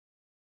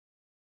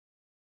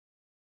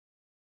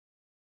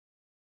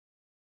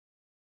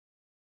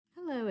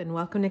Hello and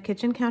welcome to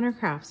Kitchen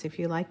Countercrafts. If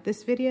you like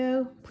this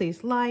video,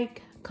 please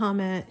like,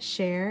 comment,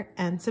 share,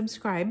 and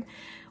subscribe.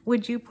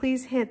 Would you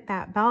please hit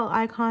that bell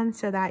icon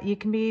so that you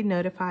can be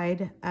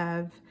notified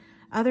of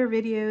other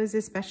videos,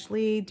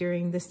 especially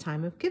during this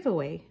time of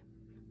giveaway.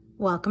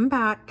 Welcome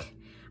back.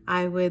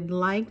 I would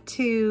like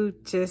to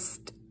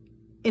just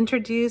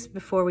introduce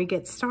before we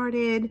get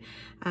started.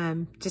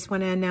 Just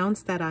want to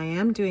announce that I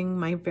am doing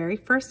my very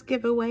first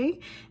giveaway.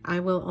 I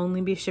will only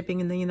be shipping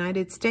in the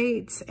United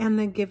States, and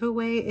the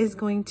giveaway is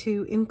going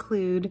to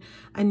include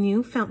a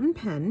new fountain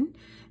pen,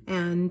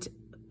 and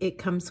it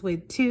comes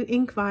with 2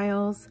 ink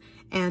vials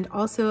and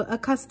also a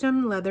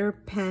custom leather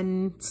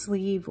pen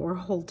sleeve or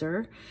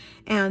holder.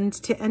 And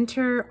to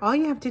enter, all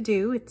you have to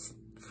do, it's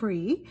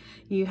free.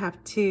 You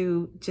have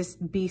to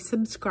just be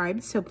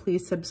subscribed, so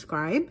please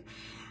subscribe.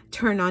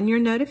 Turn on your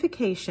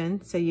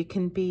notification so you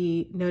can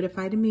be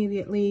notified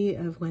immediately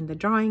of when the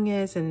drawing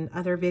is and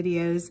other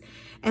videos.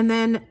 And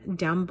then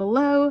down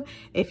below,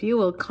 if you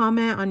will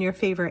comment on your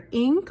favorite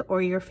ink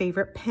or your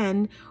favorite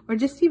pen, or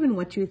just even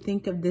what you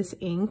think of this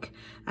ink,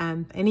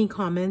 any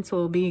comments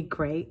will be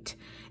great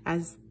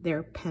as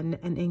they're pen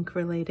and ink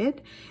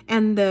related.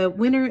 And the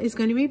winner is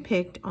going to be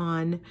picked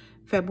on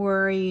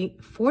February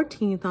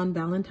 14th on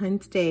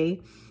Valentine's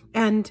Day.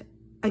 And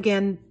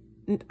again,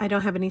 I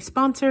don't have any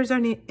sponsors or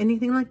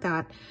anything like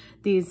that.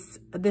 This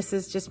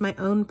is just my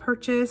own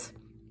purchase.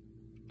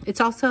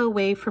 It's also a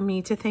way for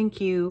me to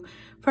thank you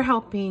for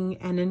helping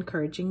and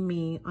encouraging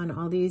me on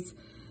all these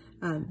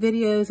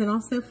videos, and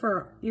also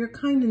for your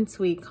kind and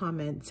sweet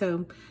comments.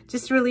 So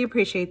just really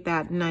appreciate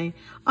that. And I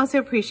also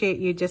appreciate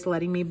you just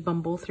letting me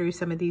bumble through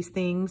some of these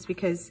things,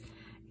 because,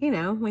 you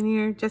know, when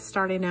you're just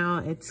starting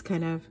out, it's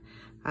kind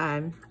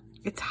of,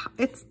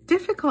 it's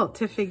difficult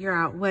to figure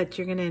out what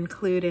you're going to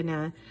include in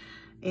a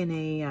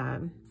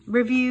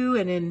review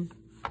and in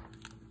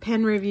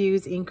pen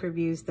reviews, ink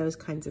reviews, those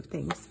kinds of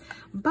things.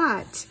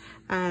 But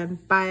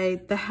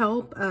by the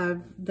help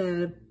of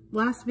the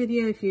last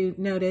video, if you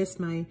noticed,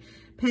 my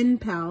pen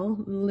pal,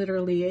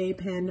 literally a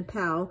pen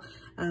pal,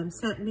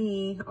 sent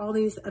me all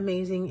these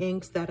amazing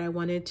inks that I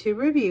wanted to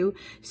review.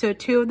 So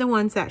 2 of the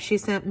ones that she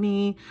sent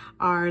me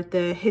are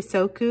the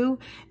Hisoku,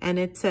 and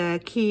it's a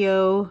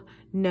Kyo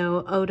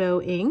no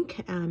Oto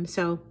ink.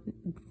 So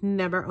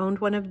never owned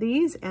one of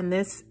these, and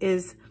this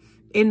is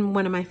in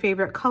one of my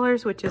favorite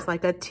colors, which is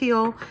like a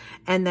teal.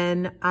 And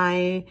then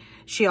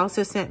she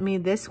also sent me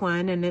this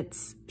one, and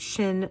it's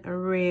Shin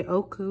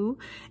Ryoku,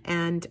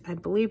 and I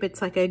believe it's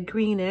like a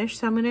greenish.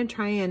 So I'm going to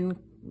try and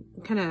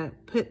kind of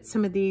put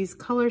some of these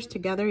colors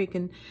together. You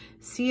can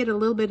see it a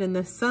little bit in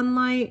the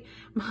sunlight.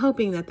 I'm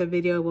hoping that the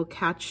video will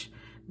catch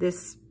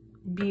this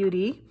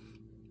beauty.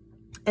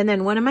 And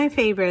then one of my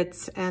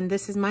favorites, and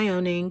this is my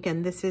own ink,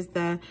 and this is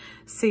the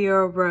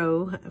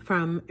Hisoku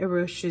from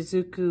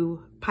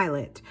Iroshizuku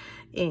Pilot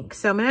ink.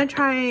 So I'm going to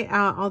try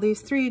out all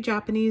these 3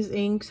 Japanese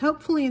inks,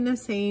 hopefully in the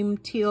same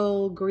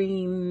teal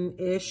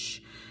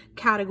greenish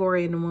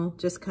category, and we'll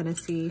just kind of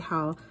see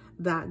how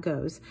that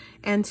goes.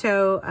 And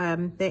so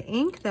the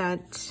ink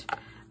that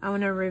I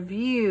want to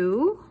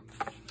review,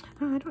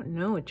 I don't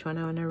know which one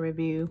I want to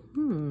review.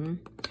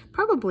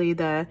 Probably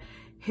the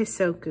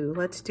Hisoku.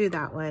 Let's do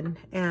that one.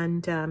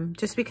 And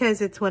just because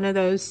it's one of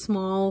those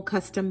small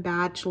custom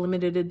batch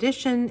limited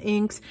edition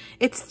inks,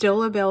 it's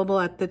still available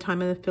at the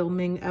time of the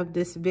filming of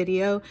this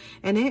video,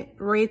 and it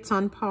rates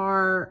on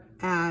par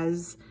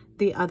as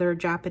the other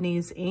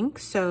Japanese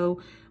inks. So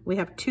we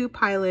have 2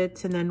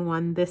 pilots and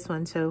then this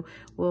one. So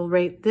we'll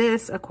rate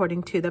this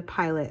according to the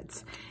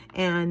pilots.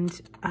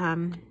 And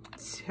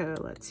so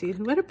let's see,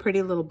 what a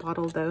pretty little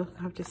bottle though,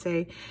 I have to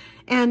say.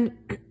 And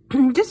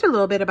just a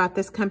little bit about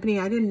this company.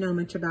 I didn't know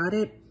much about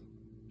it,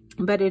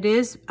 but it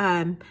is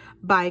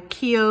by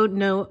Kyo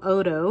no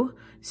Oto.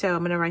 So I'm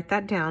going to write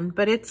that down,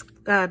 but it's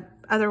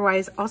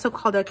otherwise also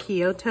called a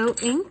Kyoto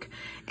ink.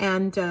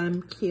 And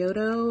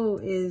Kyoto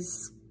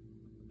is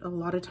a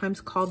lot of times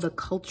called the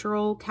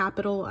cultural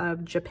capital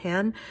of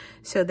Japan.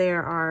 So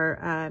there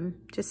are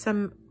just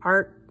some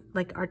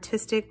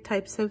artistic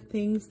types of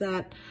things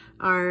that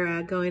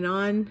are going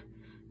on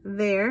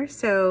there.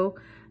 So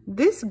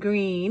this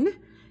green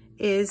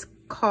is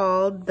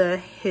called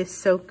the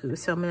Hisoku.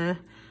 So I'm going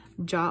to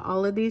jot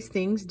all of these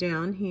things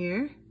down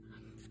here.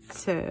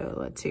 So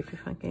let's see if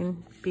I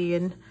can be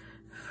in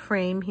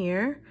frame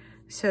here.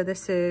 So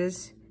this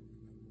is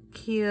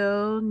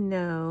Kyo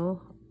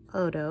no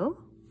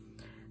Oto.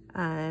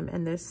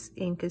 And this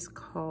ink is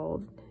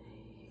called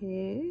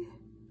Hisoku.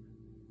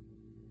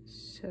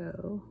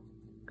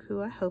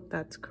 I hope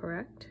that's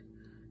correct.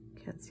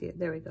 Can't see it.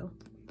 There we go.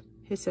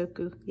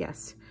 Hisoku.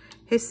 Yes.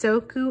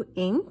 Hisoku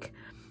ink.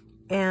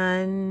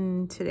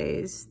 And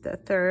today's the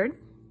 3rd,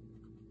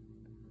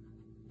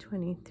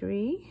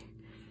 23.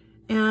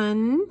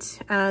 And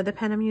the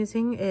pen I'm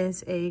using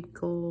is a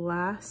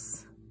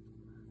glass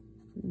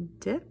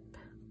dip.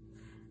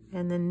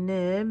 And the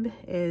nib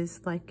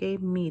is like a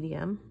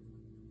medium.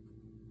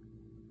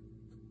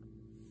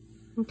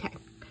 Okay.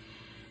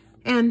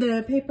 And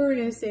the paper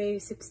is a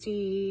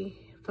 60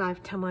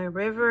 5 Tomoe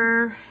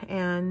River,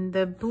 and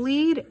the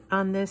bleed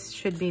on this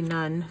should be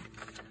none.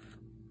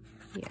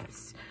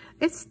 Yes,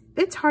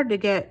 it's hard to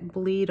get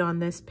bleed on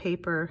this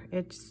paper.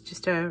 It's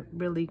just a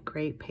really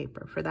great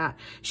paper for that.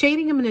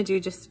 Shading I'm going to do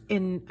just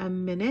in a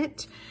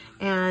minute,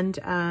 and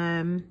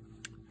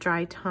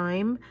dry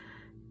time.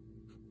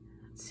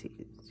 Let's see,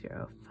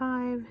 0,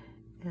 5,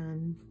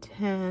 and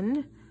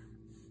 10.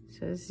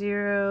 So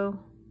 0,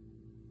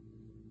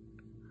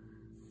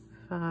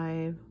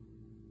 5,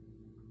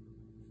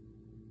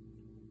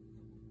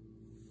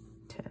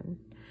 10.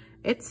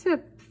 It's a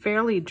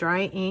fairly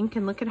dry ink,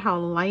 and look at how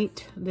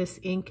light this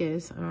ink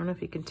is. I don't know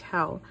if you can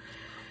tell.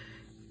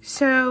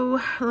 So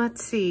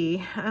let's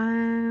see.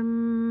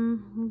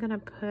 I'm gonna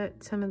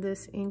put some of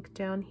this ink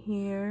down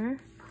here.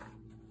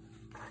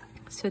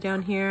 So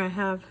down here I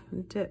have a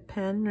dip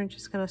pen. I'm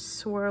just gonna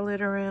swirl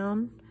it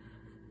around.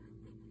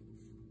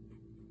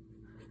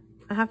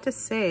 I have to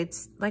say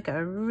it's like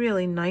a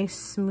really nice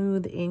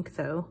smooth ink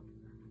though.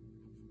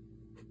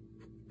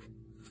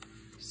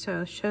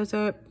 So it shows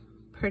up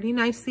pretty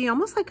nicely,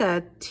 almost like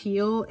a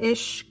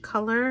teal-ish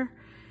color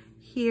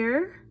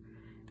here.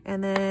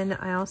 And then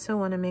I also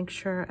want to make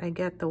sure I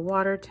get the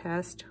water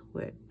test,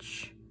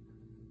 which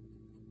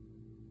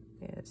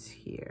is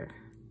here.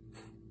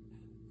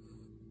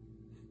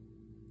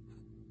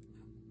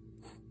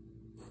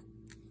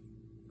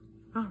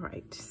 All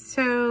right,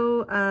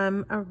 so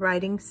a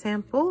writing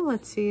sample.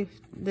 Let's see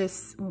if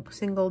this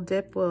single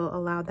dip will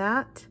allow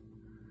that.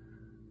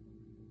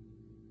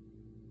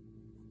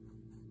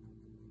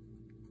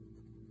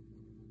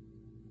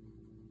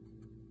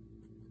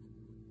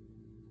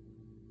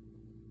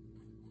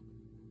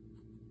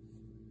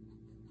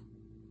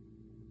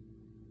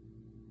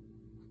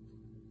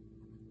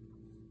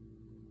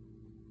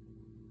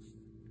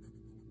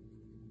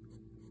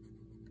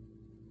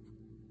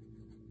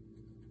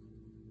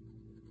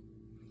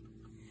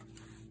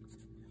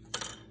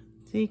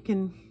 So you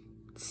can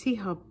see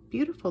how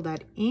beautiful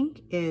that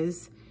ink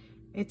is.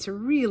 It's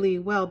really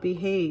well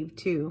behaved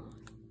too.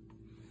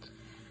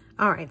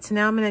 All right, so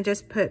now I'm gonna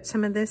just put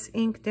some of this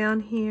ink down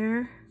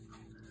here.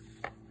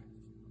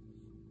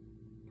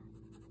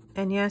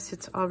 And yes,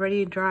 it's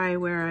already dry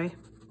where I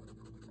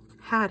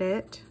had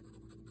it.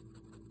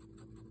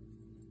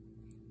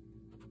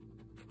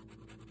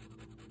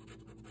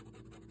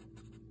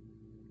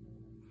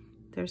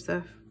 There's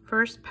the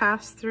first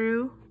pass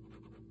through.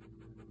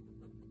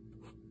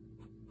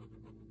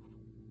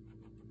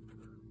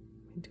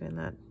 Doing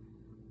that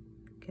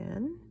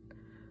again.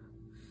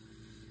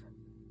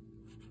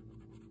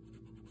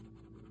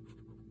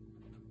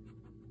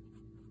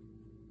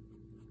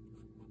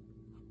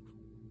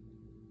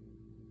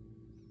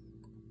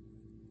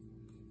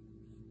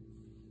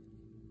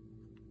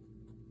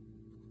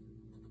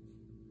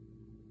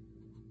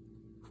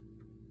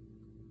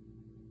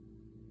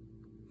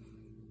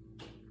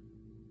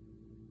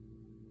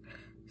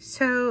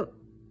 So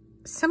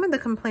some of the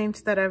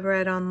complaints that I've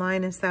read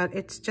online is that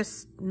it's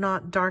just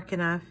not dark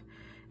enough.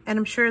 And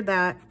I'm sure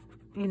that,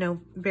 you know,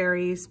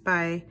 varies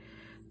by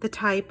the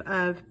type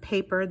of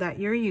paper that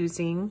you're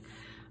using.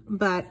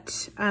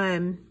 But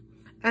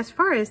as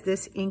far as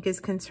this ink is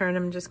concerned,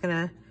 I'm just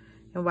gonna,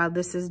 and while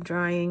this is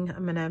drying,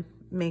 I'm gonna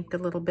make a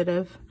little bit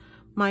of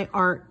my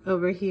art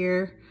over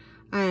here.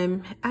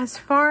 As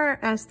far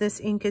as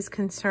this ink is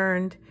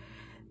concerned,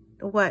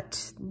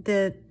 what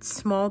the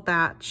small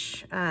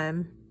batch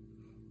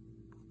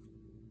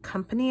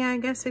company, I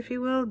guess, if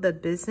you will, the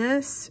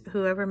business,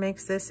 whoever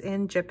makes this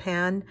in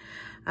Japan,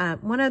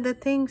 one of the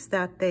things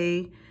that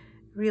they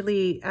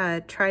really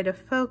try to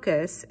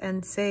focus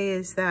and say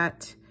is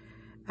that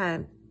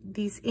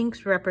these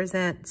inks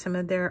represent some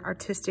of their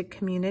artistic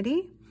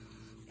community.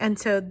 And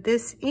so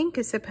this ink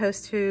is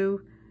supposed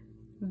to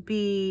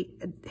be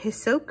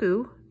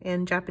Hisoku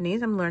in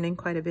Japanese. I'm learning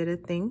quite a bit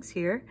of things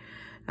here.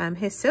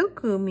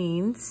 Hisoku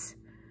means,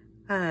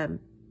 it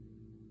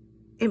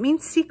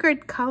means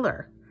secret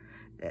color.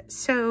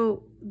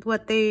 So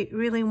what they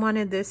really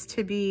wanted this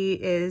to be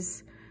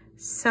is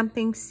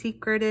something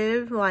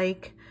secretive,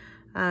 like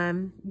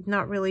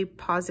not really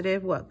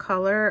positive what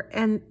color.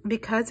 And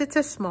because it's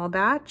a small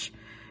batch,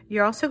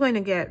 you're also going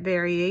to get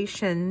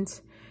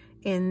variations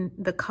in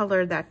the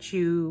color that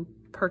you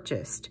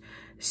purchased.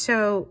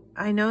 So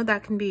I know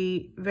that can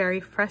be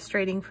very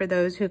frustrating for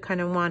those who kind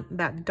of want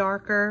that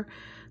darker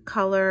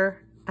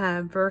color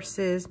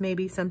versus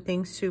maybe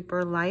something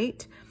super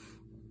light.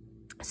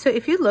 So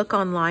if you look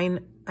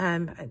online,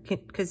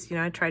 because, you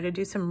know, I try to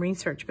do some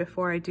research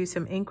before I do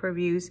some ink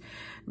reviews,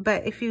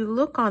 but if you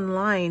look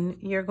online,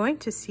 you're going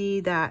to see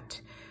that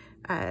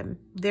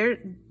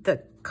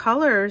the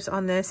colors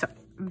on this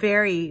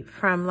vary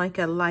from like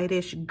a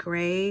lightish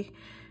gray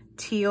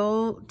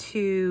teal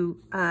to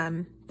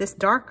this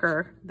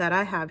darker that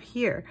I have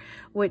here,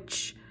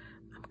 which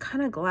I'm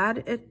kind of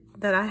glad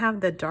that I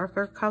have the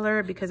darker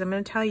color, because I'm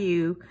going to tell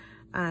you,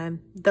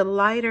 the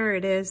lighter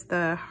it is,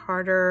 the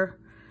harder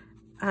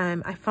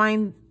I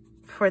find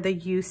for the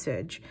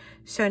usage.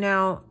 So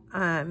now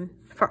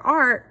for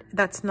art,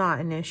 that's not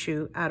an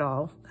issue at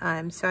all.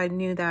 So I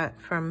knew that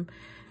from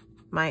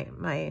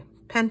my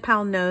pen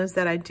pal knows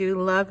that I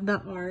do love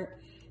the art.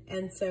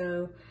 And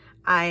so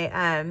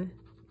I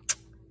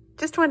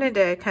just wanted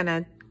to kind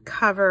of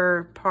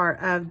cover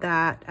part of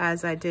that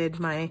as I did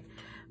my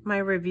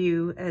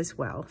review as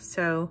well.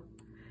 So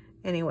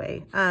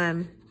anyway,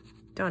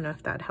 don't know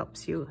if that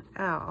helps you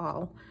at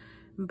all,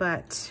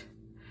 but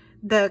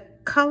the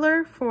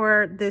color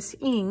for this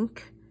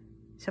ink,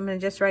 so I'm going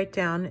to just write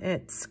down,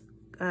 it's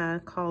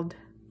called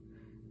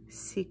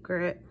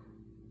Secret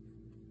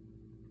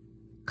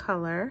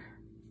Color.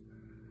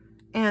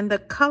 And the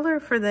color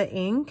for the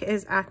ink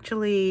is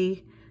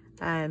actually,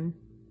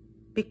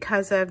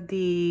 because of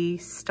the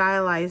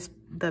stylized,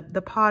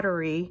 the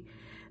pottery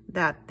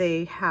that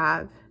they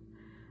have,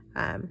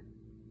 and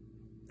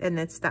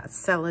it's that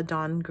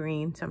Celadon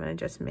green. So I'm going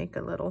to just make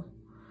a little,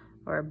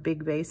 or a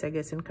big vase, I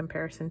guess, in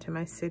comparison to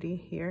my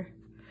city here.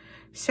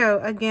 So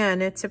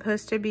again, it's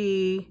supposed to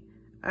be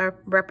a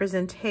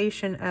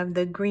representation of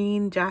the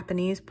green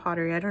Japanese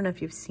pottery. I don't know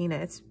if you've seen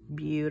it. It's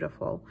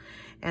beautiful.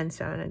 And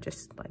so I'm going to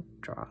just like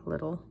draw a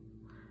little,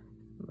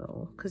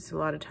 because a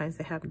lot of times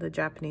they have the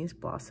Japanese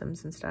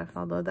blossoms and stuff,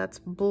 although that's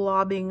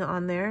blobbing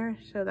on there,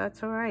 so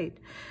that's all right.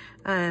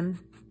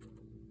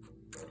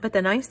 But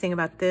the nice thing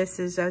about this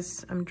is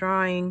as I'm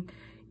drawing,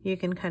 you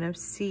can kind of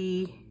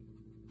see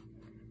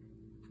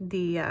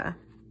the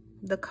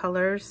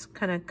colors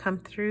kind of come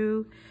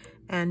through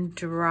and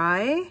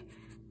dry,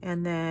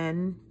 and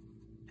then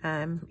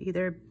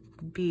either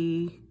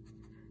be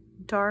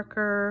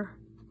darker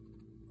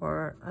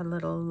or a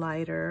little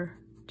lighter,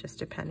 just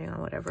depending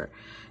on whatever.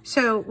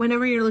 So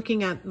whenever you're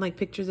looking at like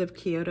pictures of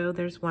Kyoto,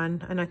 there's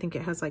one, and I think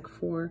it has like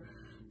 4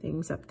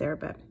 things up there,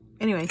 but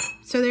anyway,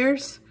 so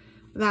there's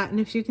that. And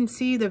if you can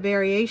see the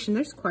variation,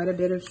 there's quite a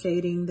bit of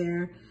shading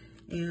there.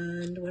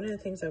 And one of the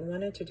things I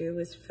wanted to do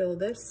was fill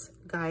this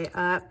guy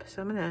up.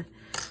 So I'm gonna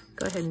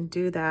go ahead and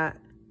do that,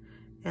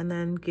 and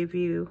then give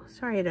you,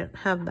 sorry I didn't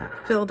have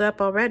that filled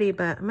up already,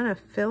 but I'm gonna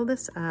fill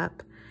this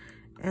up,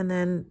 and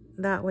then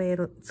that way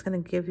it's gonna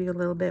give you a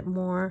little bit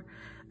more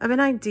of an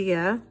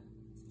idea.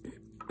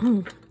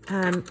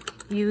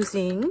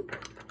 Using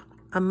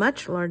a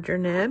much larger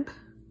nib.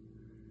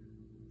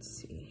 Let's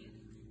see.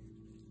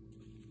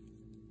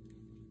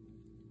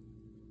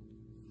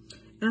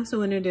 I also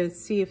wanted to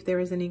see if there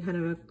was any kind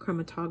of a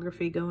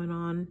chromatography going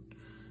on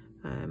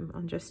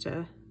just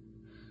a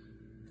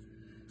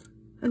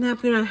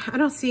napkin. I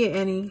don't see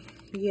any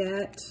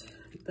yet,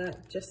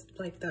 but just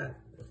like that.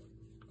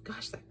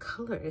 Gosh, that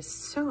color is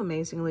so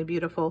amazingly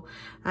beautiful.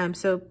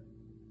 So,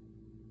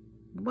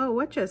 whoa,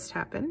 what just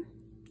happened?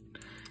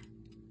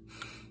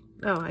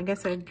 Oh, I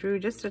guess I drew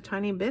just a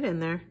tiny bit in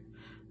there.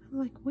 I'm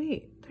like,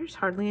 wait, there's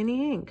hardly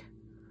any ink.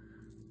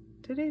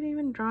 Did it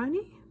even draw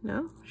any?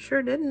 No,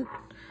 sure didn't.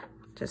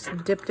 Just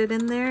dipped it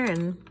in there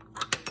and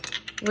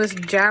was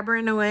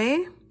jabbering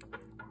away.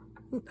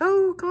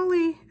 Oh,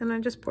 golly. And I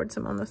just poured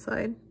some on the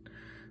side.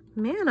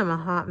 Man, I'm a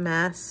hot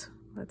mess.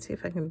 Let's see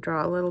if I can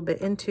draw a little bit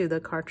into the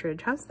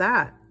cartridge. How's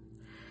that?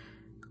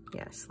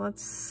 Yes,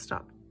 let's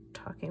stop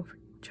talking for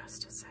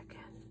just a second.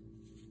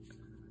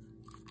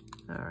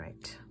 All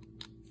right.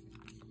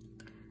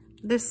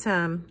 This,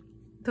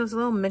 those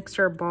little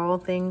mixer ball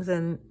things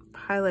and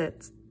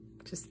pilots,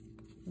 just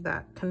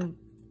that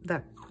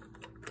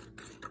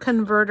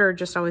converter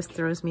just always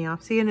throws me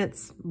off. See, and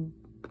it's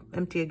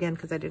empty again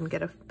because I didn't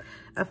get a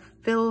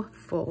full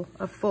fill.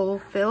 I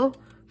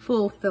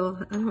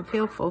don't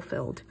feel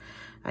fulfilled.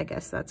 I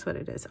guess that's what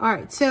it is. All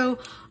right, so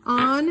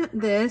on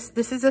this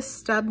is a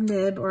stub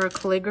nib or a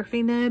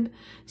calligraphy nib.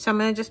 So I'm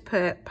gonna just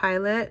put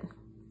Pilot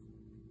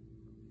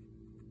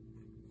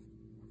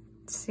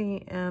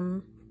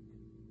CM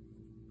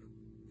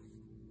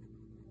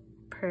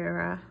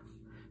Prera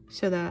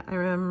so that I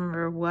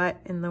remember what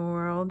in the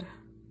world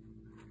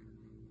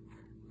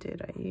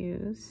did I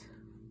use.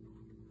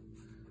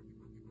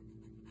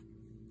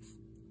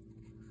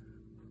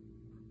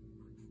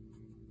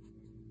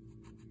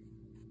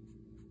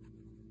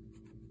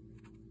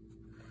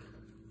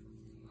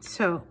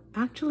 So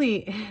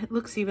actually it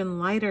looks even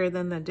lighter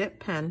than the dip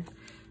pen,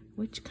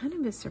 which kind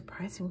of is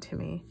surprising to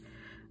me.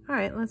 All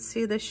right, let's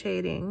see the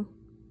shading.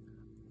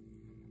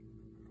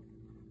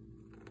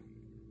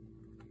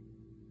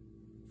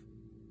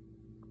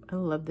 I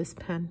love this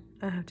pen,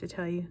 I have to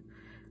tell you.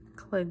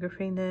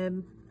 Calligraphy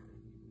nib.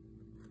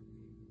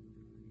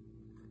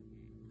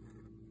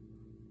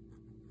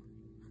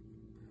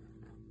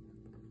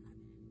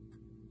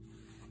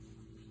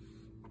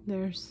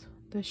 There's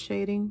the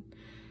shading.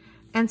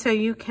 And so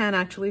you can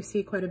actually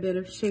see quite a bit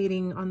of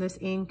shading on this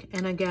ink.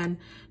 And again,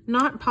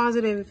 not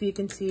positive if you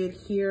can see it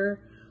here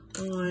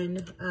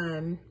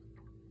on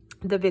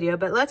the video,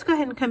 but let's go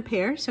ahead and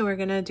compare. So we're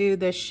gonna do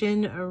the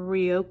Shin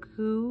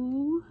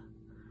Ryoku.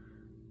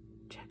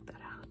 Check that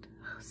out,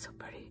 oh, so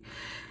pretty.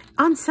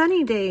 On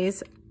sunny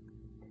days,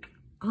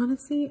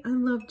 honestly, I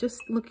love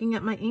just looking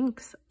at my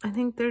inks. I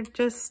think they're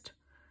just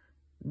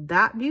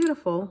that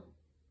beautiful.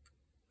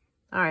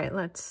 All right,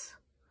 let's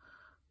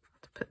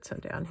put some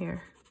down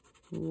here.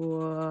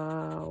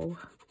 Whoa,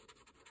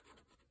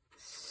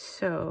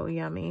 so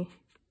yummy,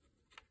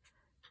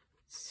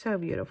 So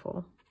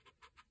beautiful.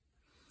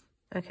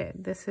 Okay,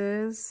 this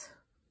is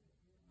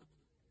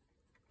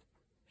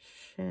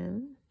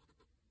Shin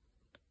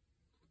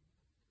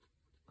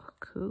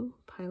Ryoku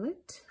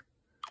Pilot.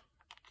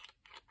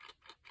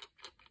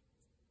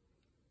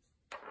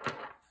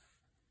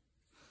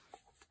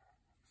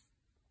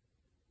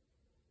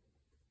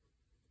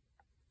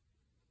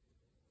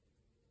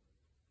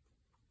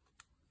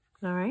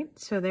 All right,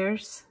 so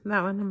there's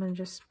that one. I'm gonna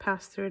just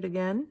pass through it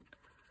again.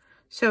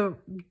 So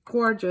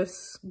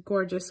gorgeous,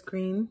 gorgeous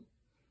green.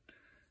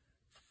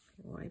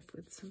 Wipe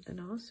with something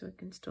else so I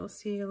can still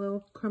see a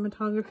little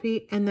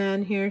chromatography. And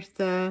then here's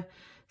the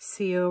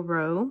teal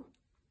row.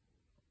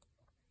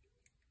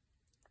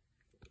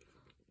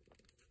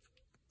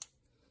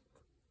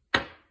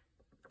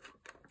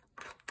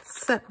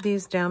 Set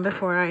these down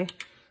before I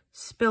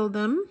spill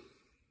them.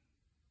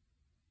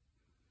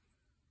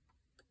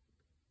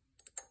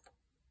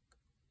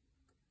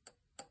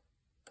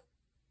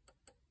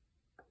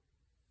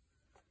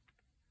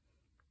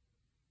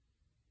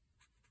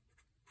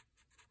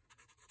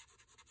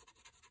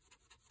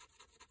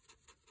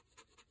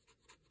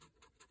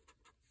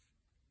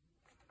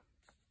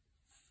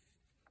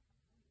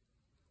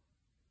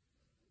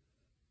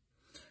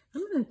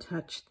 I'm going to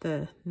touch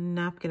the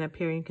napkin up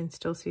here. You can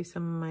still see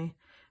some of my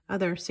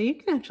other. So you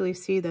can actually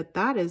see that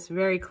that is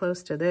very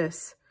close to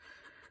this.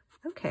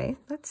 Okay,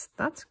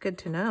 that's good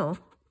to know.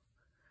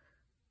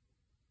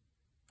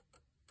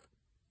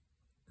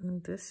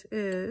 And this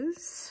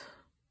is...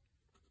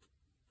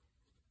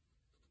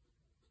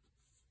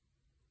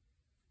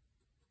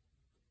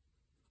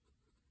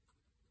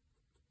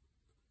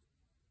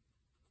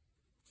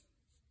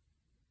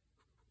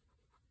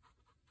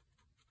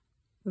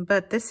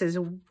 But this is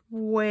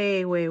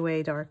way, way,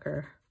 way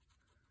darker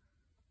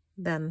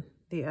than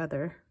the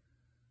other.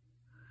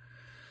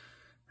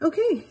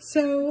 Okay,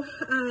 so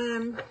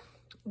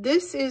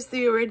this is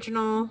the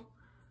original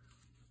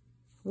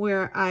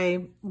where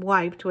I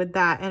wiped with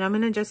that. And I'm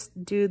going to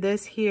just do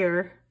this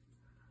here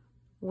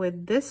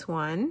with this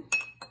one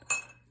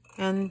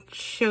and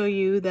show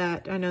you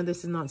that, I know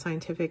this is not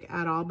scientific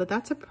at all, but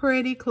that's a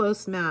pretty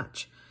close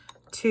match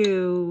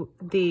to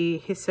the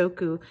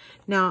Hisoku.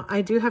 Now,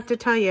 I do have to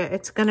tell you,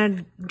 it's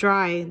gonna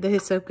dry, the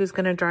Hisoku is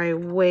gonna dry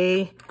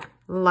way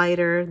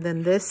lighter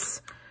than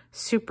this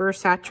super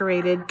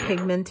saturated,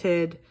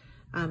 pigmented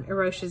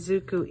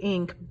Iroshizuku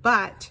ink.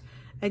 But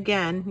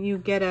again, you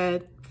get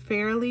a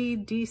fairly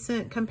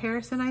decent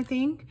comparison, I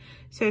think.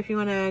 So if you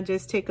wanna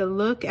just take a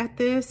look at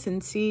this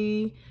and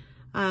see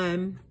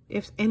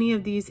if any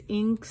of these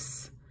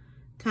inks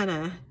kind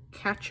of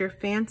catch your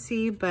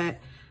fancy, but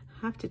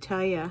I have to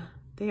tell you,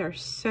 they are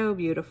so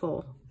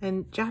beautiful,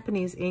 and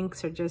Japanese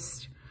inks are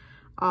just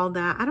all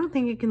that. I don't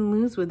think you can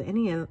lose with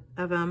any of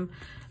them.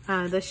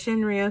 The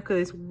Shin Ryoku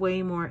is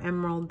way more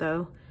emerald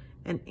though,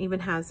 and even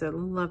has a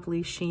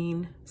lovely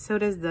sheen. So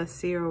does the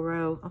teal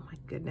row. Oh my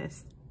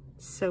goodness,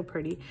 so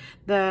pretty.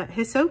 The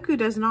Hisoku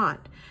does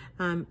not,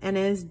 and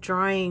is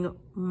drying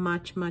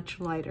much, much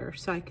lighter.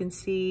 So I can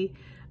see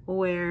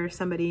where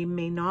somebody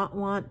may not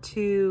want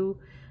to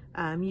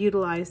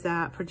utilize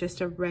that for just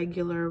a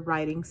regular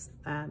writing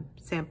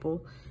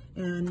sample.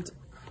 And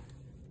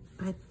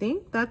I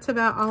think that's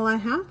about all I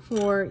have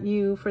for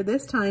you for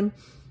this time.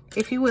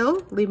 If you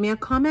will, leave me a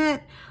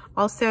comment.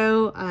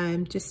 Also,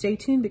 just stay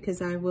tuned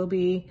because I will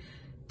be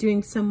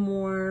doing some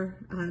more,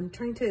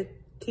 trying to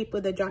keep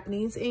with the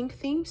Japanese ink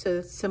theme.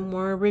 So some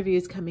more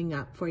reviews coming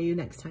up for you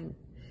next time.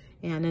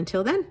 And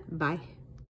until then, bye.